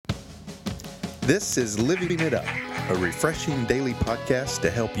This is Living It Up, a refreshing daily podcast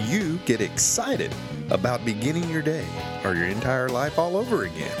to help you get excited about beginning your day or your entire life all over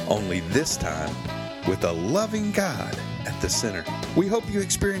again. Only this time with a loving God at the center. We hope you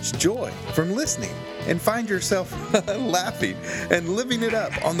experience joy from listening and find yourself laughing and living it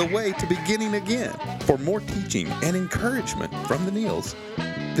up on the way to beginning again. For more teaching and encouragement from the Neils,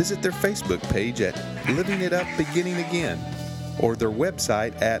 visit their Facebook page at Living It Up Beginning Again or their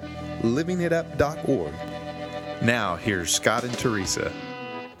website at livingitup.org. Now, here's Scott and Teresa.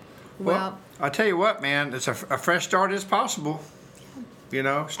 Well, I tell you what, man, it's a fresh start is possible. You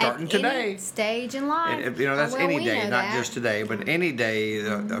know, starting today. Any stage in life. And, that's any day, not just today, but any day.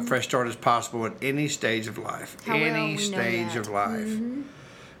 A fresh start is possible at any stage of life. Any stage of life. Mm-hmm.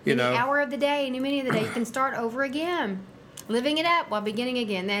 You know, any hour of the day, any minute of the day, you can start over again. Living it up while beginning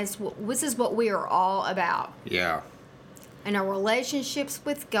again. This is what we are all about. Yeah. And our relationships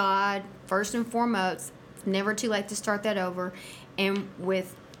with God, first and foremost, it's never too late to start that over, and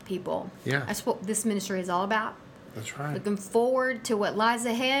with people. Yeah. That's what this ministry is all about. That's right. Looking forward to what lies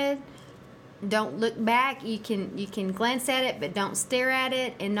ahead. Don't look back. You can glance at it, but don't stare at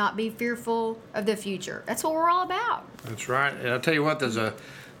it and not be fearful of the future. That's what we're all about. That's right. And I'll tell you what,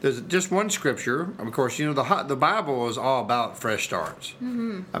 there's just one scripture. Of course, you know, the Bible is all about fresh starts.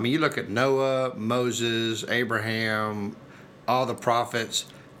 Mm-hmm. I mean, you look at Noah, Moses, Abraham, all the prophets.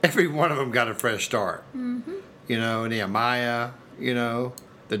 Every one of them got a fresh start. Mm-hmm. You know, Nehemiah, you know,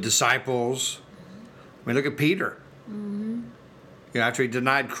 the disciples. I mean, look at Peter. Mm-hmm. You know, after he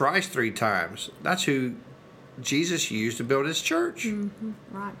denied Christ 3 times, that's who Jesus used to build his church. Mm-hmm.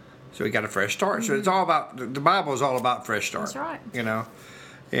 Right. So he got a fresh start. So it's all about, the Bible is all about fresh start. That's right. You know,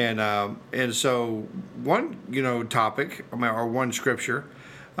 and so one, you know, topic, or one scripture,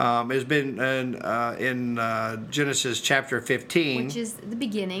 has been in Genesis chapter 15. Which is the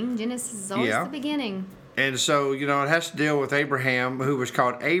beginning. Genesis is always the beginning. And so, you know, it has to deal with Abraham, who was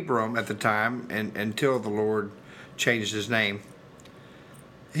called Abram at the time, and until the Lord changed his name.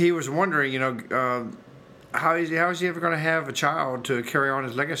 He was wondering, you know, how is he ever going to have a child to carry on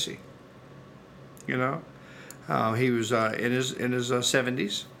his legacy? You know, he was in his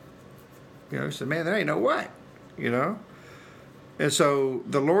 70s. You know, he said, "Man, there ain't no way." You know, and so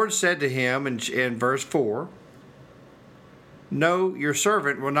the Lord said to him in verse 4. "No, your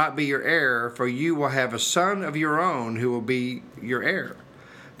servant will not be your heir, for you will have a son of your own who will be your heir."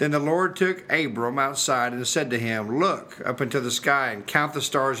 Then the Lord took Abram outside and said to him, "Look up into the sky and count the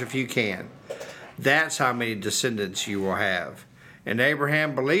stars if you can. That's how many descendants you will have." And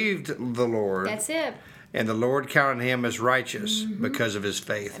Abraham believed the Lord. That's it. And the Lord counted him as righteous because of his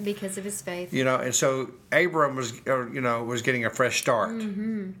faith. Because of his faith. You know, and so Abram was getting a fresh start.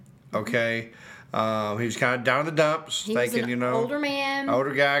 Mm-hmm. Okay. He was kind of down in the dumps, thinking, you know, older man,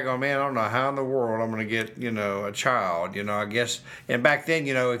 older guy, going, "Man, I don't know how in the world I'm going to get, you know, a child." You know, I guess, and back then,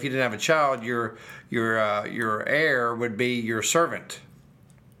 you know, if you didn't have a child, your heir would be your servant.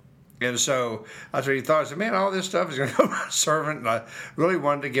 And so that's what he thought. He said, "Man, all this stuff is going to go to my servant," and I really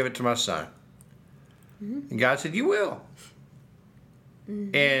wanted to give it to my son. Mm-hmm. And God said, "You will."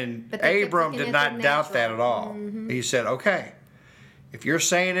 Mm-hmm. And Abram did not doubt that at all. Mm-hmm. He said, "Okay, if you're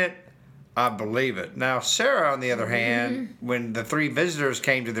saying it, I believe it." Now, Sarah, on the other hand, when the 3 visitors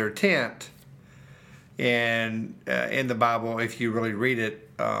came to their tent, and in the Bible, if you really read it,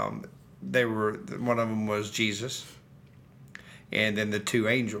 one of them was Jesus, and then the 2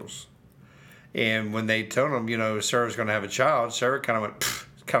 angels. And when they told them, you know, Sarah's going to have a child, Sarah kind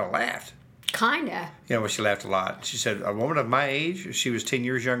of laughed. Kinda. You know, she laughed a lot. She said, "A woman of my age," she was 10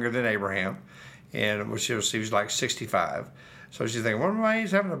 years younger than Abraham, and she was like 65. So she's thinking, "What am I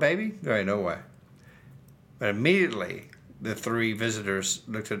having a baby? There ain't no way." But immediately, the 3 visitors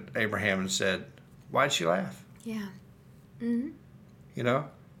looked at Abraham and said, "Why'd she laugh?" Yeah. Mm-hmm. You know?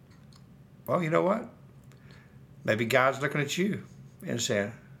 Well, you know what? Maybe God's looking at you and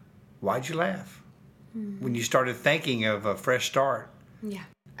saying, "Why'd you laugh?" Mm-hmm. When you started thinking of a fresh start. Yeah.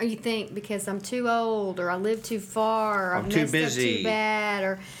 Or you think because I'm too old, or I live too far, or I'm I've too messed busy. up too bad,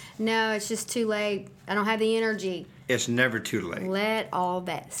 or no, it's just too late. I don't have the energy. It's never too late. Let all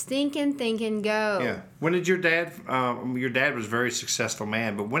that stinking thinking go. Yeah. When did your dad? Your dad was a very successful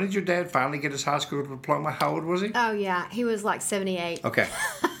man, but when did your dad finally get his high school diploma? How old was he? Oh yeah, he was like 78. Okay.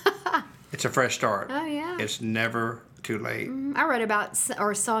 It's a fresh start. Oh yeah. It's never too late. I read about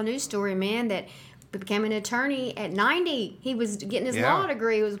or saw a news story, man, that became an attorney at 90. He was getting his law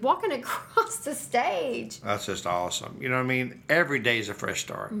degree. He was walking across the stage. That's just awesome. You know what I mean? Every day is a fresh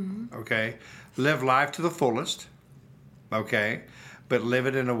start. Mm-hmm. Okay? Live life to the fullest. Okay? But live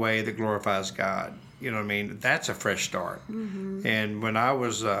it in a way that glorifies God. You know what I mean? That's a fresh start. Mm-hmm. And when I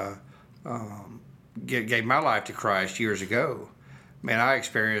was gave my life to Christ years ago, man, I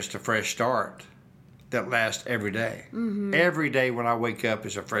experienced a fresh start that lasts every day. Mm-hmm. Every day when I wake up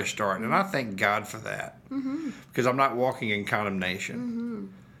is a fresh start, and I thank God for that, because I'm not walking in condemnation. Mm-hmm.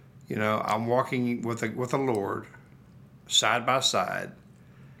 You know, I'm walking with the Lord side by side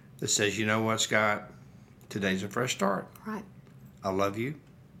that says, you know what, Scott, today's a fresh start. Right. I love you.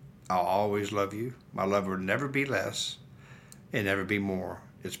 I'll always love you. My love will never be less and never be more.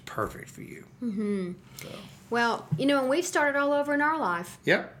 It's perfect for you. Mm-hmm. So. Well, you know, and we've started all over in our life.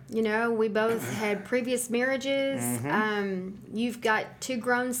 Yep. You know, we both had previous marriages. Mm-hmm. You've got 2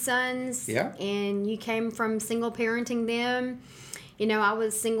 grown sons. Yeah. And you came from single parenting them. You know, I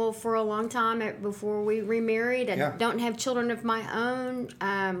was single for a long time before we remarried. I don't have children of my own.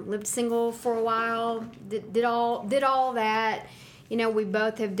 Lived single for a while. Did all that. You know, we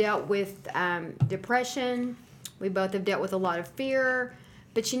both have dealt with depression. We both have dealt with a lot of fear.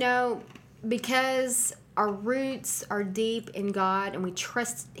 But, you know, because our roots are deep in God and we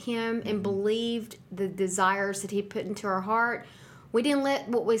trust Him and believed the desires that He put into our heart, we didn't let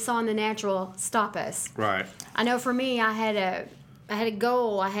what we saw in the natural stop us. Right. I know for me, I had a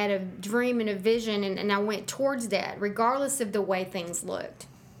goal, I had a dream and a vision, and I went towards that regardless of the way things looked.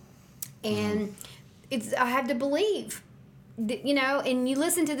 And I had to believe. You know, and you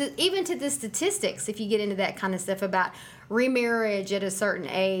listen to even to the statistics, if you get into that kind of stuff about remarriage at a certain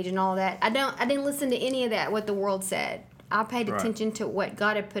age and all that. I didn't listen to any of that, what the world said. I paid attention to what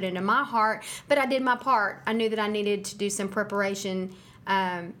God had put into my heart, but I did my part. I knew that I needed to do some preparation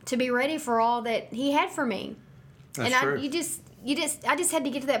to be ready for all that He had for me. That's and true. I just had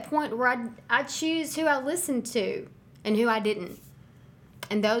to get to that point where I choose who I listened to and who I didn't.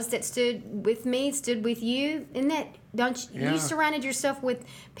 And those that stood with me stood with you. And that you surrounded yourself with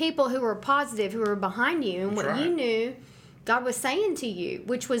people who were positive, who were behind you, and what you knew God was saying to you,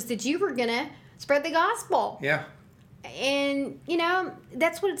 which was that you were gonna spread the gospel. Yeah. And you know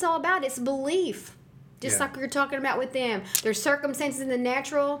that's what it's all about. It's belief, just like we were talking about with them. Their circumstances in the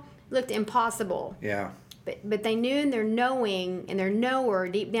natural looked impossible. Yeah. But they knew, and they're knowing, and their knower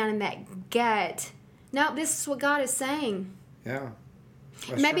deep down in that gut. No, this is what God is saying. Yeah.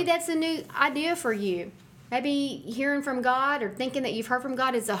 Maybe that's a new idea for you. Maybe hearing from God or thinking that you've heard from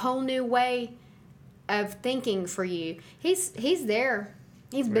God is a whole new way of thinking for you. He's there.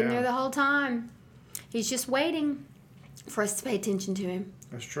 He's been there the whole time. He's just waiting for us to pay attention to Him.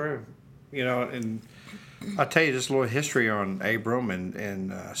 That's true. You know, and I'll tell you this little history on Abram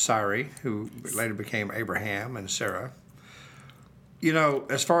and Sarai, who later became Abraham and Sarah. You know,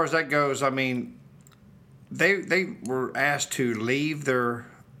 as far as that goes, I mean, they were asked to leave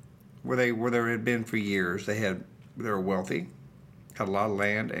where they had been for years. They were wealthy, had a lot of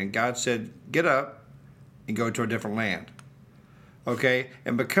land, and God said, "Get up and go to a different land." Okay,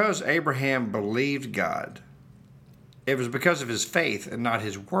 and because Abraham believed God, it was because of his faith and not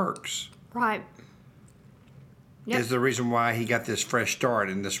his works. Right. Yep. Is the reason why he got this fresh start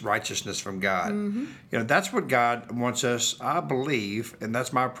and this righteousness from God. Mm-hmm. You know, that's what God wants us, I believe, and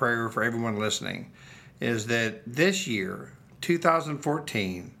that's my prayer for everyone listening, is that this year,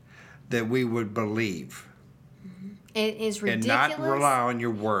 2014, that we would believe. It is ridiculous. And not rely on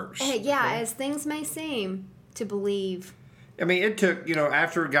your works. As things may seem, to believe. I mean, it took, you know,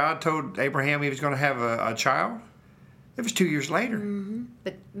 after God told Abraham he was going to have a child, it was 2 years later. Mm-hmm.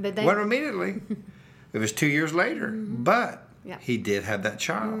 But they... Wasn't immediately. It was 2 years later. Mm-hmm. But he did have that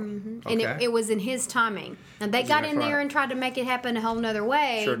child. Mm-hmm. Okay? And it was in His timing. And they got in there and tried to make it happen a whole nother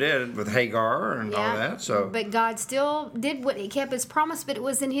way. Sure did, with Hagar and all that. So, but God still did what He kept His promise, but it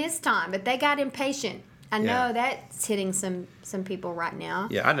was in His time. But they got impatient. I know that's hitting some people right now.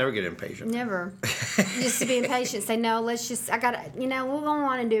 Yeah, I never get impatient. Never. Just to be impatient. Say, no, we're going to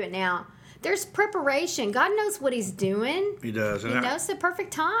want to do it now. There's preparation. God knows what He's doing. He does. He knows the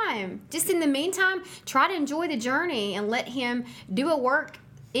perfect time. Just in the meantime, try to enjoy the journey and let Him do a work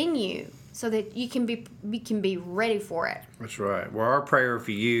in you so that you can be ready for it. That's right. Well, our prayer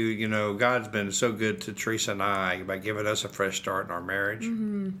for you, you know, God's been so good to Teresa and I by giving us a fresh start in our marriage.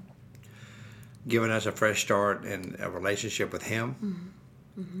 Mm-hmm. Giving us a fresh start in a relationship with Him.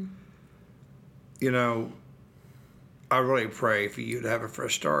 Mm-hmm. Mm-hmm. You know, I really pray for you to have a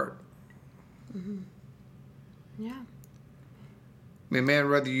fresh start. Mm-hmm. Yeah. I mean, man,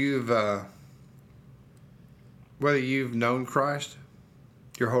 whether you've known Christ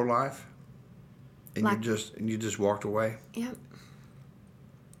your whole life, and you just walked away. Yep.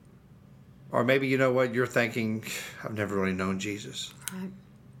 Or maybe you know what you're thinking. I've never really known Jesus. Right.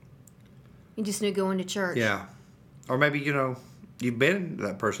 You just knew going to church. Yeah. Or maybe, you know, you've been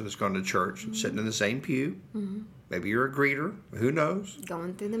that person that's gone to church, sitting in the same pew, Maybe you're a greeter. Who knows?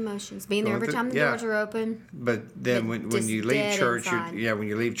 Going through the motions, being there every time the doors are open. But then when you leave church, when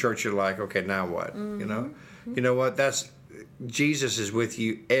you leave church, you're like, okay, now what? You know what? Jesus is with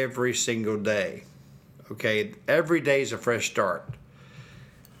you every single day. Okay, every day is a fresh start.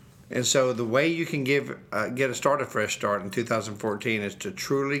 And so the way you can get a fresh start in 2014 is to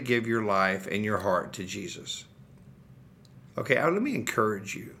truly give your life and your heart to Jesus. Okay, let me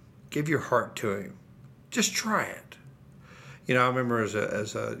encourage you. Give your heart to Him. Just try it. You know, I remember as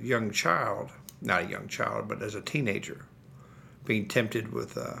a young child, not a young child, but as a teenager, being tempted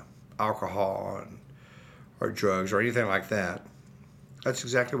with alcohol or drugs or anything like that. That's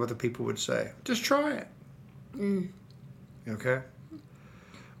exactly what the people would say. Just try it. Okay?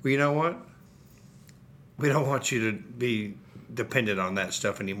 Well, you know what? We don't want you to be dependent on that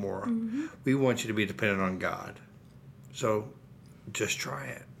stuff anymore. We want you to be dependent on God. So just try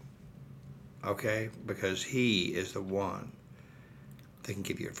it. Okay? Because He is the one that can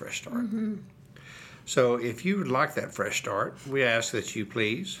give you a fresh start. So if you would like that fresh start, we ask that you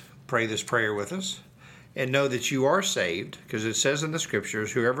please pray this prayer with us and know that you are saved, because it says in the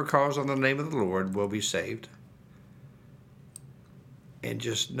scriptures, whoever calls on the name of the Lord will be saved. And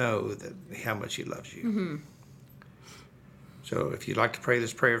just know that how much He loves you. So if you'd like to pray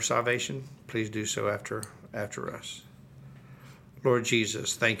this prayer of salvation, please do so after us. Lord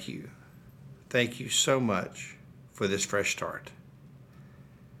Jesus, thank you. Thank you so much for this fresh start.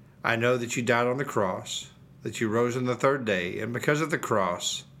 I know that you died on the cross, that you rose on the third day, and because of the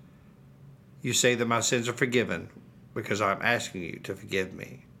cross, you say that my sins are forgiven because I'm asking you to forgive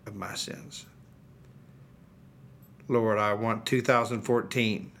me of my sins. Lord, I want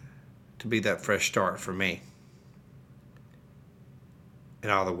 2014 to be that fresh start for me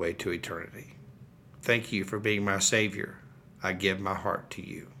and all the way to eternity. Thank you for being my Savior. I give my heart to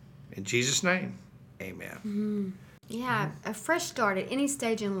you. In Jesus' name, amen. Yeah, a fresh start at any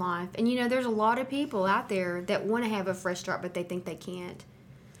stage in life. And you know, there's a lot of people out there that want to have a fresh start, but they think they can't.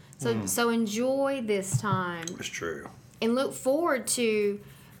 So enjoy this time. It's true. And look forward to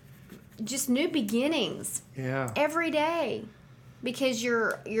just new beginnings. Yeah. Every day. Because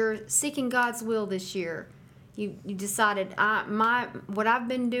you're seeking God's will this year. You decided what I've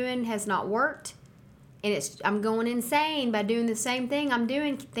been doing has not worked. And I'm going insane by doing the same thing I'm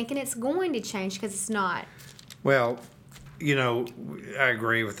doing, thinking it's going to change, because it's not. Well, you know, I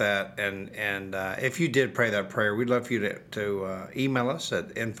agree with that. And if you did pray that prayer, we'd love for you to email us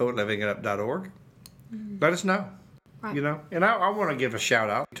at info@livingitup.org. Let us know. Right. You know, and I want to give a shout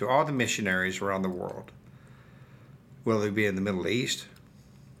out to all the missionaries around the world. Whether they be in the Middle East,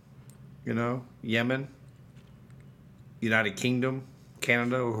 you know, Yemen, United Kingdom,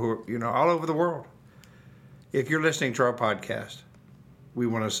 Canada, or, you know, all over the world. If you're listening to our podcast, we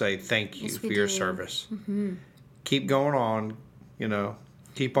want to say thank you for your service. Keep going on, you know,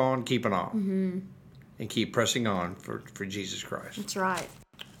 keep on keeping on, and keep pressing on for Jesus Christ. That's right.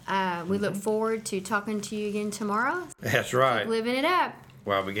 We look forward to talking to you again tomorrow. That's right. Keep living it up.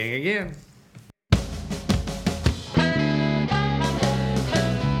 While beginning again.